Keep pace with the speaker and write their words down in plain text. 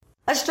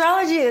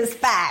Astrology is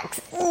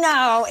facts.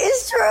 No,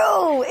 it's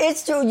true.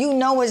 It's true. You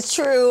know it's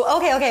true.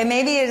 Okay.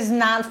 Maybe it's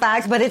not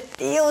facts, but it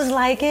feels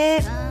like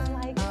it.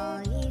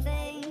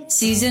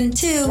 Season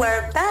 2.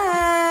 We're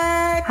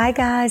back. Hi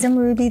guys, I'm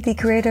Ruby, the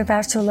creator of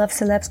Astro Love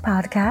Celebs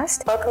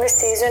podcast. Welcome to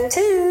Season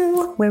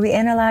 2, where we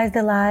analyze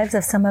the lives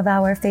of some of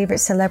our favorite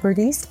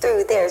celebrities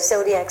through their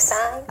zodiac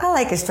sign. I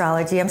like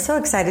astrology. I'm so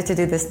excited to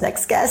do this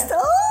next guest.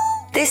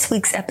 This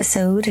week's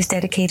episode is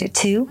dedicated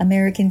to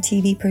American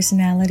TV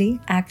personality,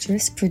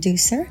 actress,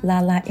 producer,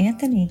 Lala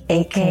Anthony,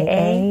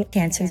 aka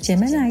Cancer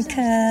Gemini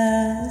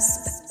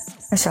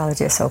cusp.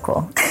 Astrology is so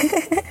cool.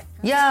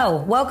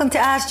 Yo, welcome to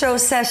Astro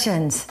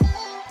Sessions.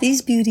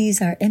 These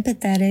beauties are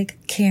empathetic,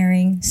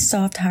 caring,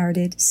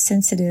 soft-hearted,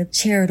 sensitive,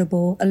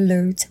 charitable,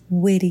 alert,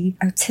 witty,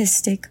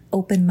 artistic,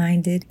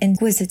 open-minded,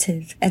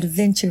 inquisitive,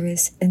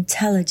 adventurous,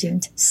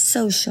 intelligent,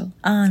 social,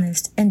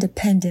 honest,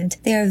 independent.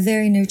 They are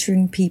very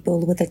nurturing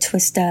people with a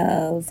twist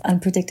of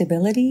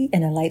unpredictability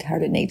and a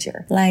lighthearted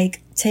nature.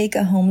 Like, take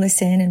a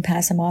homeless in and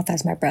pass him off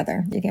as my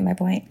brother. You get my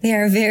point? They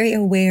are very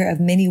aware of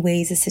many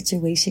ways a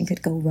situation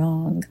could go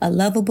wrong. A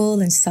lovable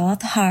and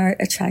soft heart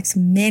attracts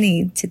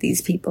many to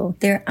these people.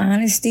 Their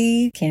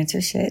honesty,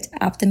 Cancer shit,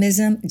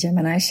 optimism,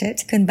 Gemini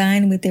shit,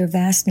 combined with their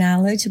vast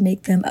knowledge,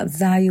 make them a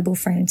valuable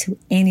friend to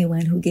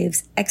anyone who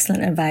gives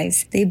excellent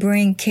advice. They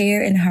bring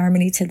care and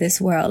harmony to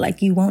this world.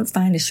 Like, you won't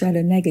find a shred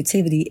of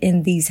negativity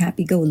in these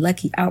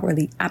happy-go-lucky,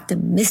 outwardly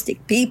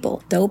optimistic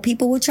people. Though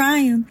people will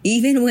try them.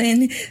 Even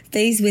when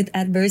faced with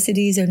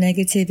adversities or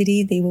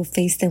negativity, they will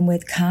face them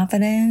with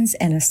confidence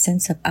and a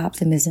sense of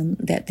optimism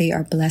that they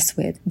are blessed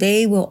with.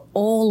 They will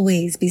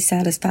always be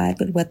satisfied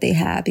with what they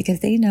have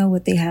because they know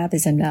what they have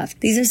is enough.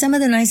 These are some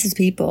of the nicest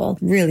people,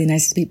 really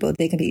nicest people.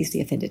 They can be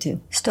easily offended too.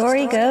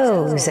 Story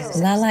goes,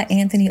 Lala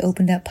Anthony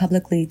opened up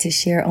publicly to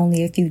share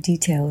only a few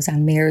details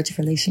on marriage,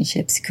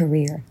 relationships,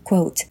 career.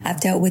 Quote, I've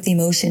dealt with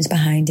emotions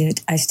behind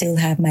it. I still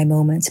have my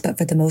moments, but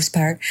for the most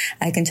part,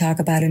 I can talk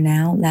about it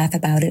now, laugh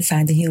about it,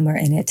 find the humor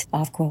in it.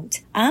 Off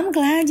quote. I'm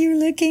glad you're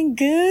looking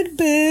good,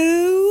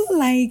 boo.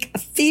 Like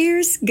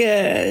fierce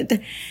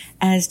good.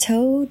 As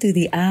told through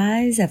the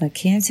eyes of a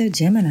Cancer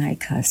Gemini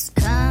cusp.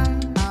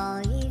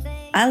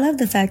 I love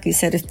the fact you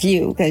said a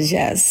few, because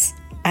yes,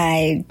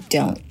 I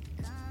don't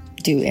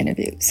do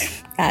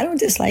interviews. I don't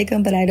dislike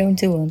them, but I don't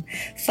do them.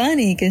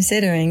 Funny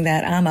considering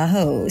that I'm a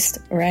host,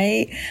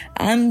 right?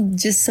 I'm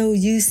just so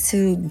used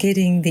to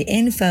getting the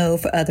info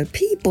for other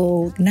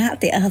people, not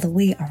the other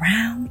way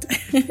around.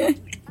 Isn't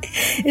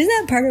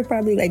that part of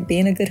probably like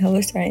being a good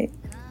host, right?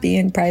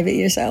 Being private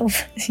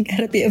yourself. You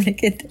gotta be able to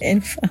get the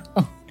info.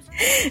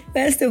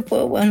 That's the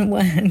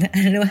 411.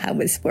 I know how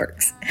this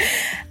works.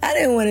 I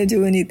didn't want to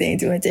do anything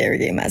to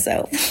interrogate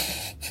myself.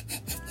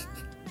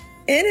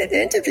 In an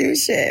interview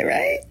shit,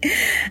 right?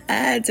 I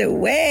had to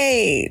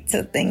wait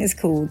till things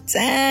cooled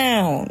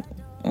down.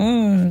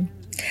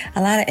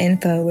 A lot of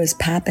info was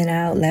popping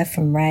out left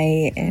from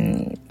right,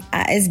 and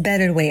it's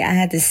better to wait. I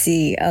had to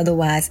see,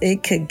 otherwise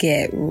it could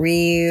get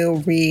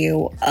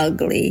real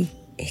ugly.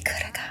 It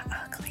could have got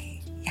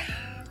ugly. Yeah.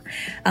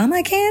 I'm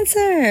a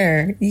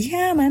Cancer.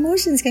 Yeah, my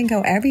emotions can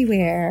go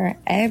everywhere.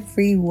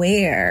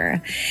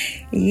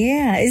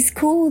 Yeah, it's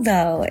cool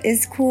though.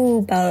 It's cool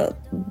about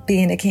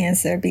being a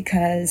Cancer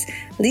because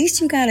at least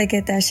you gotta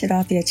get that shit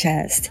off your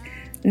chest.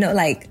 No,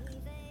 like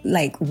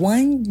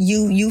one,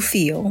 you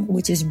feel,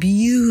 which is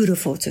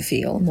beautiful to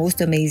feel,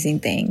 most amazing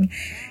thing.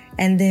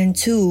 And then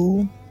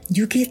two,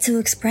 you get to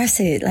express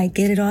it, like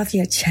get it off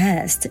your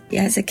chest.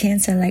 As a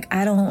Cancer, like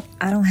I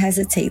don't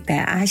hesitate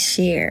that. I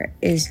share.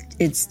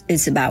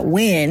 It's about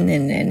win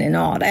and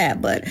all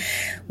that, but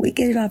we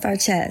get it off our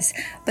chest.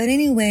 But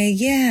anyway,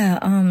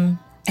 yeah,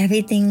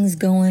 everything's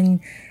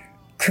going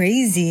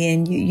crazy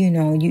and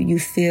you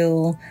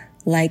feel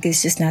like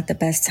it's just not the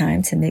best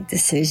time to make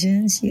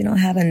decisions. You don't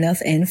have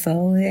enough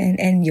info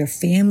and your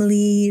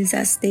family is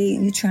at stake.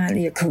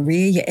 Your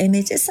career, your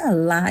image, it's a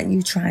lot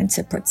you trying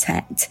to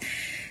protect.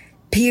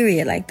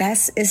 Period. Like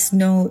it's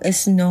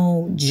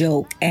no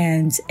joke.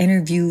 And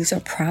interviews are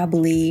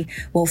probably,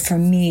 well, for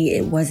me,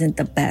 it wasn't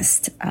the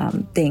best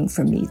thing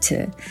for me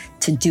to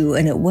do.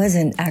 And it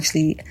wasn't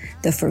actually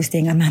the first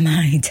thing on my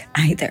mind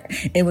either.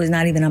 It was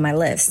not even on my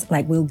list.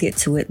 Like we'll get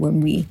to it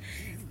when we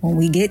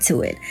get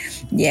to it.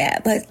 Yeah.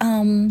 But,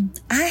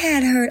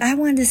 I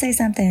wanted to say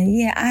something.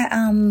 Yeah.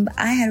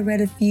 I had read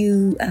a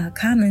few,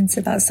 comments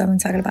about someone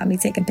talking about me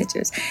taking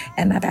pictures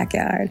in my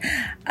backyard.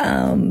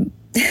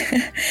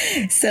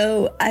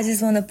 So I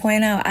just want to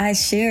point out, I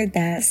shared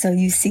that. So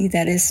you see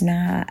that it's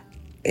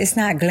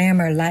not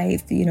glamour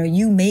life.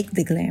 You make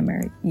the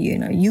glamour,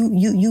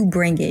 you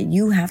bring it.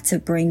 You have to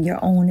bring your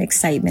own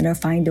excitement or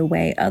find a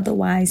way.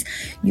 Otherwise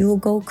you'll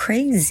go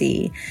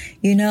crazy,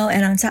 and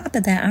on top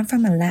of that, I'm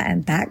from a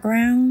Latin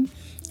background.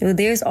 So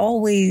there's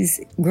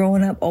always,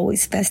 growing up,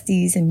 always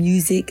festies and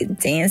music and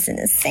dancing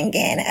and singing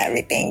and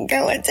everything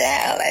going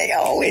down, like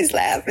always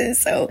laughing.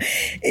 So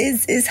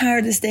it's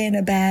hard to stay in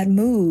a bad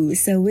mood.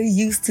 So we're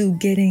used to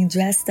getting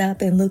dressed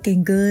up and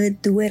looking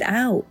good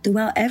throughout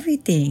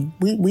everything.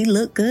 We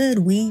look good.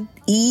 We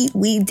eat,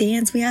 we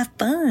dance, we have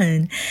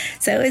fun.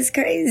 So it's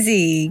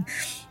crazy.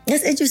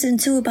 It's interesting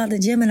too about the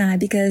Gemini,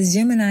 because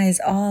Gemini is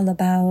all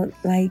about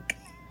like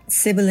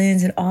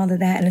siblings and all of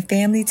that, and the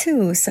family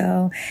too.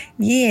 So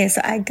yeah,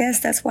 so I guess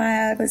that's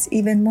why I was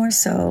even more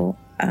so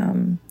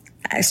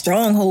a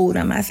stronghold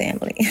on my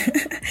family.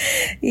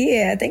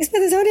 Yeah, thanks for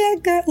the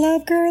zodiac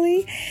love,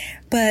 girly.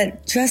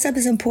 But dress up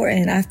is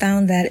important. I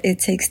found that it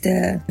takes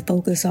the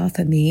focus off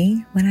of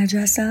me when I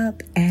dress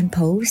up and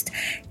post,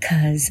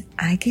 because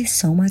I get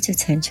so much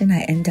attention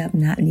I end up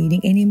not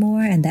needing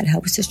anymore, and that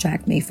helps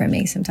distract me from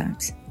me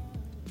sometimes.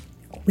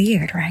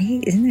 Weird,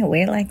 right? Isn't it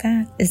weird like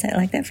that? Is that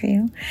like that for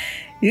you?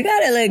 You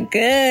gotta look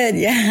good,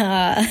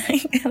 yeah.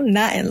 I'm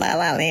not in La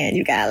La Land.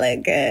 You gotta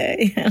look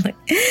good.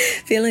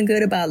 Feeling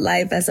good about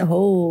life as a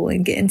whole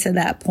and getting to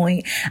that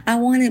point. I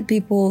wanted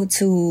people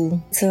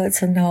to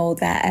know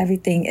that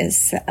everything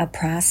is a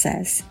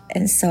process.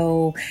 And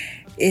so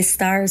it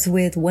starts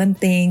with one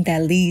thing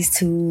that leads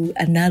to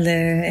another,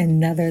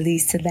 and another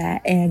leads to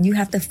that. And you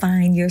have to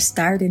find your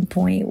starting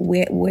point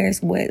where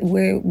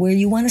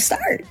you want to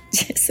start.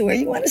 Just where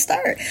you want to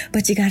start.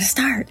 But you got to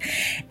start.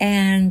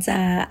 And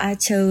I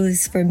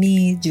chose, for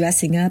me,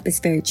 dressing up is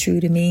very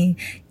true to me.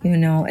 You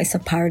know, it's a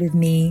part of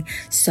me.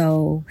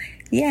 So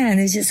yeah, and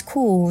it's just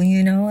cool,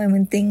 you know, and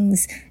when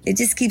things, it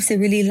just keeps it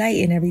really light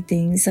and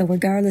everything. So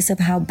regardless of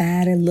how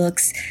bad it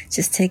looks,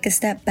 just take a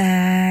step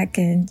back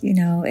and, you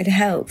know, it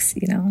helps,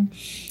 you know.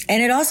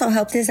 And it also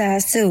helped his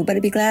ass too, but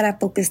I'd be glad I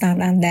focused on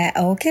that.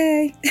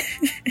 Okay.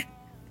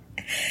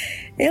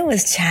 It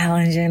was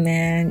challenging,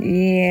 man.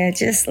 Yeah,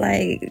 just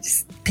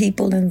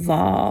people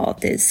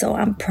involved. So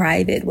I'm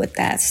private with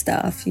that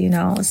stuff, you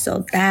know.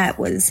 So I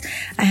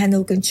had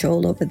no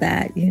control over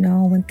that, you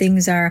know. When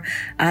things are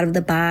out of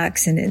the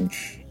box and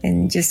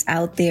just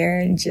out there,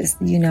 and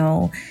just, you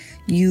know,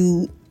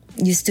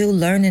 you're still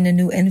learning the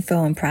new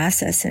info and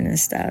processing and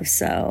stuff.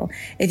 So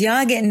if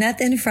y'all get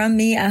nothing from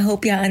me, I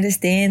hope y'all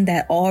understand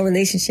that all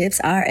relationships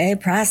are a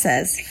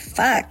process.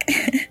 Fuck.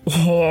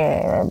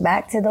 Yeah,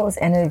 back to those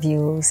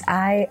interviews.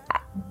 I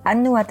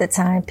knew at the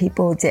time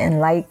people didn't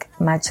like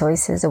my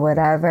choices or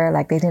whatever.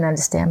 Like, they didn't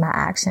understand my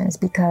actions,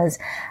 because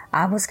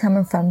I was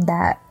coming from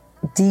that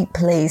deep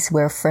place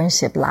where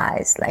friendship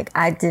lies. Like,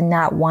 I did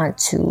not want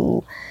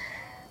to.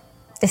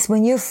 It's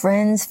when you're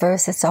friends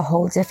first, it's a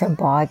whole different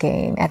ball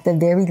game. At the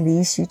very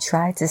least, you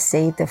try to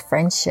save the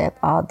friendship,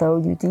 although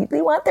you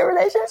deeply want the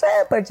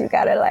relationship, but you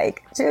gotta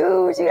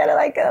choose,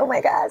 oh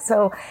my God.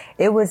 So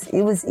it was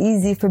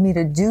easy for me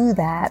to do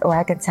that, or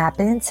I could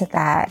tap into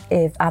that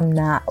if I'm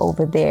not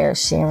over there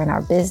sharing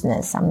our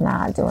business. I'm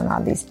not doing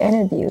all these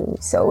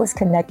interviews. So it was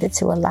connected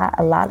to a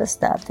lot of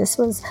stuff. This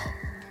was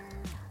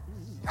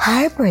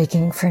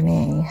heartbreaking for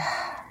me.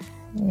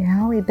 You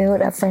know, we built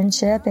a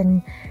friendship,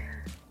 and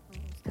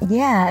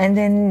yeah, and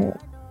then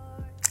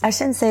I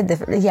shouldn't say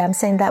I'm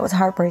saying that was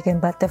heartbreaking,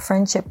 but the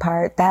friendship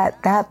part, that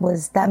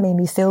made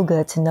me feel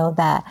good to know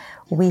that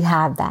we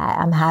have that.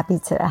 I'm happy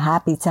to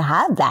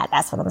have that.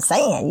 That's what I'm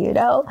saying, you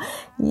know?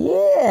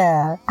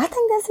 Yeah. I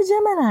think that's a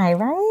Gemini,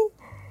 right?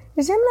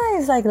 The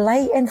Gemini is like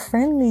light and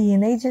friendly,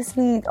 and they just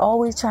be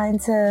always trying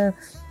to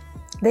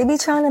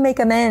make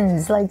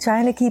amends, like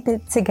trying to keep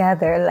it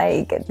together.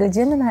 Like the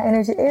Gemini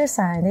energy air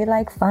sign, they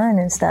like fun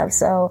and stuff.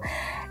 So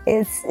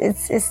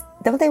it's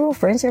don't they rule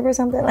friendship or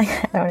something? Like,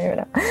 I don't even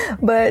know.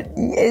 But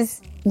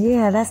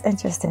that's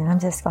interesting. I'm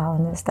just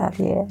following this stuff,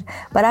 yeah.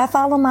 But I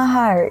follow my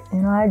heart. You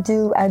know, I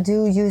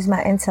do use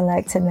my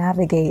intellect to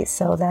navigate.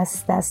 So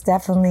that's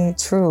definitely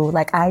true.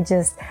 Like, I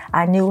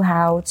knew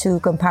how to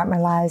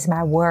compartmentalize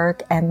my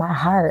work and my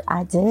heart.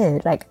 I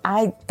did. Like,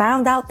 I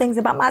found out things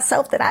about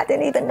myself that I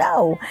didn't even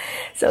know.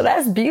 So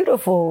that's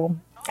beautiful.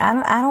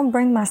 I don't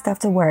bring my stuff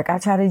to work. I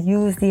try to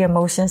use the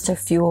emotions to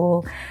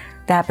fuel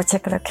that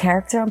particular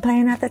character I'm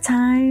playing at the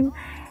time.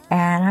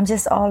 And I'm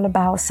just all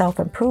about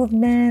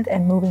self-improvement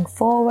and moving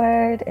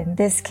forward. In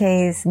this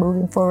case,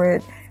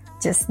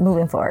 just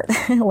moving forward.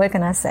 What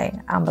can I say?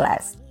 I'm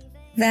blessed.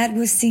 That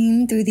was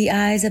seen through the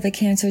eyes of a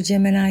Cancer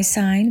Gemini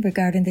sign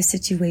regarding the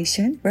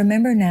situation.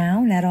 Remember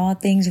now, not all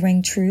things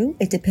ring true.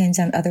 It depends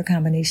on other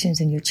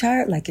combinations in your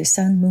chart, like your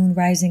sun, moon,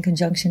 rising,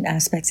 conjunction,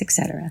 aspects,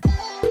 etc.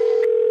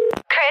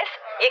 Chris,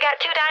 you got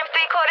 2 dimes,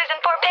 3 quarters, and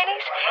 4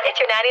 pennies? It's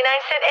your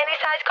 99-cent any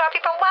size coffee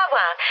from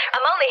Wawa.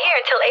 I'm only here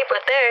until April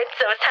 3rd,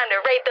 so it's time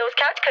to rate those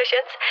couch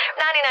cushions.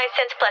 99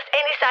 cents plus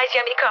any size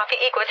yummy coffee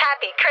equals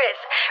happy. Chris,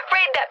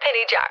 raid that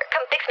penny jar.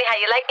 Come fix me how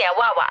you like me at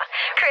Wawa.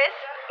 Chris,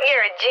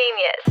 You're a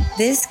genius.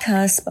 This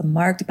cusp,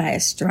 marked by a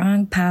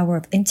strong power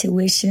of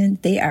intuition,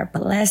 they are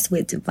blessed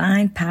with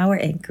divine power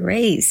and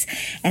grace.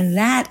 And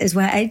that is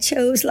why I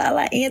chose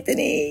Lala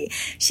Anthony.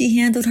 She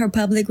handled her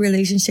public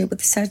relationship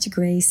with such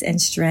grace and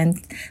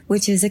strength,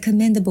 which is a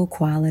commendable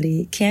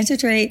quality. Cancer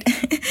trait.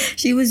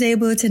 She was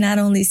able to not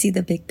only see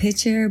the big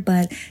picture,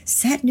 but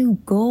set new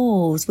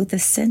goals with a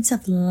sense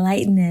of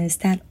lightness,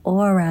 that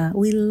aura.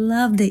 We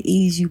love the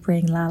ease you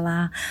bring,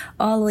 Lala.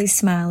 Always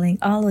smiling,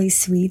 always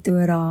sweet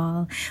through it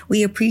all.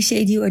 We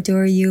appreciate you,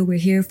 adore you. We're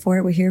here for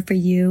it. We're here for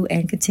you,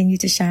 and continue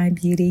to shine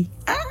beauty.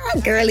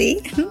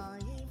 Girly.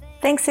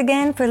 Thanks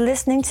again for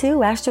listening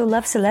to Astro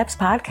Love Celebs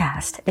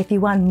podcast. If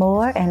you want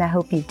more, and I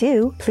hope you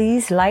do,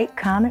 please like,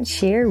 comment,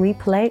 share,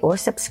 replay, or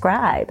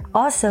subscribe.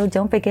 Also,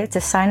 don't forget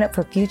to sign up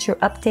for future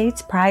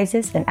updates,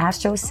 prizes, and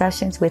Astro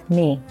sessions with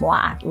me,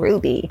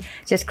 Ruby.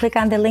 Just click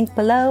on the link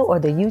below or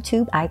the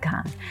YouTube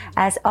icon.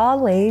 As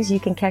always, you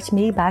can catch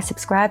me by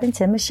subscribing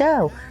to my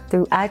show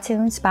through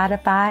iTunes,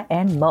 Spotify,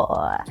 and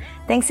more.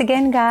 Thanks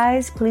again,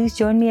 guys. Please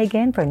join me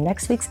again for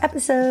next week's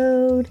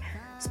episode.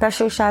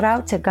 Special shout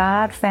out to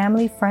God,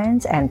 family,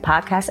 friends, and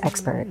podcast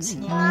experts.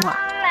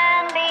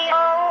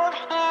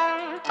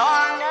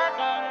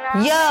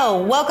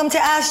 Yo, welcome to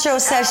Astro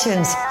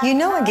Sessions. You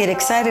know I get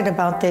excited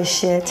about this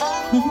shit.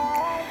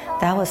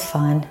 That was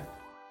fun.